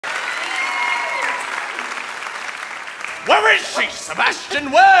Where is she,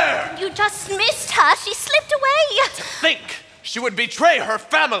 Sebastian? Where? You just missed her. She slipped away. To think she would betray her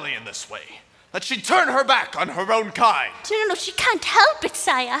family in this way. That she'd turn her back on her own kind. No, she can't help it,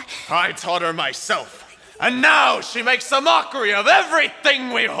 sire. I taught her myself. And now she makes a mockery of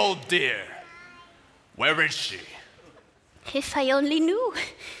everything we hold dear. Where is she? If I only knew.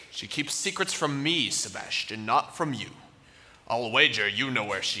 She keeps secrets from me, Sebastian, not from you. I'll wager you know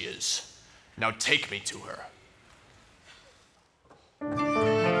where she is. Now take me to her.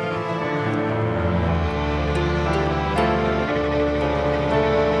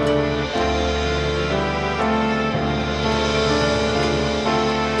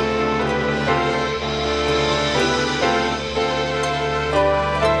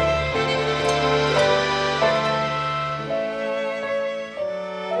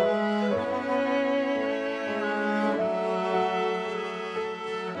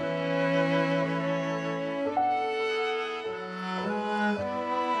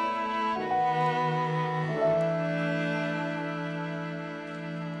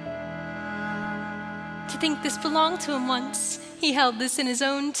 To think this belonged to him once. He held this in his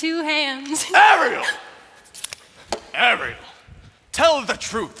own 2 hands. Ariel! Ariel, tell the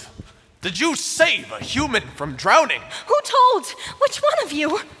truth. Did you save a human from drowning? Who told? Which one of you?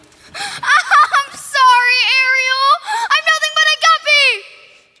 I'm sorry, Ariel. I'm nothing but a guppy.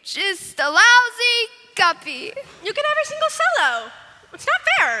 Just a lousy guppy. You get every single solo. It's not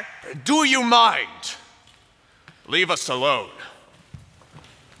fair. Do you mind? Leave us alone.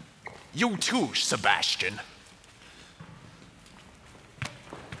 You too, Sebastian.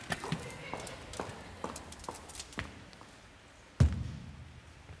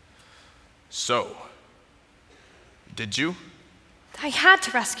 So, did you? I had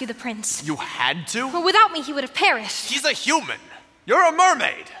to rescue the prince. You had to? Well, without me, he would have perished. He's a human. You're a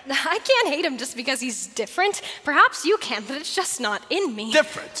mermaid. I can't hate him just because he's different. Perhaps you can, but it's just not in me.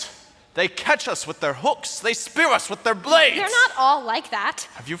 Different? They catch us with their hooks. They spear us with their blades. They're not all like that.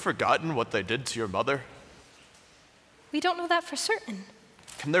 Have you forgotten what they did to your mother? We don't know that for certain.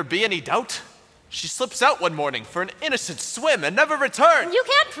 Can there be any doubt? She slips out one morning for an innocent swim and never returns. You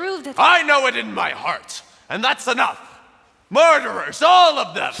can't prove that. I know it in my heart, and that's enough. Murderers, all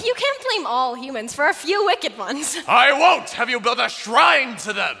of them. You can't blame all humans for a few wicked ones. I won't have you build a shrine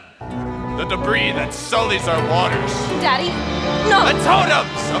to them. The debris that sullies our waters. Daddy, no. The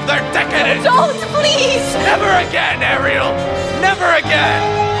totems of their decadence. Don't, please. Never again, Ariel. Never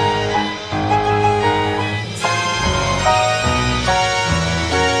again.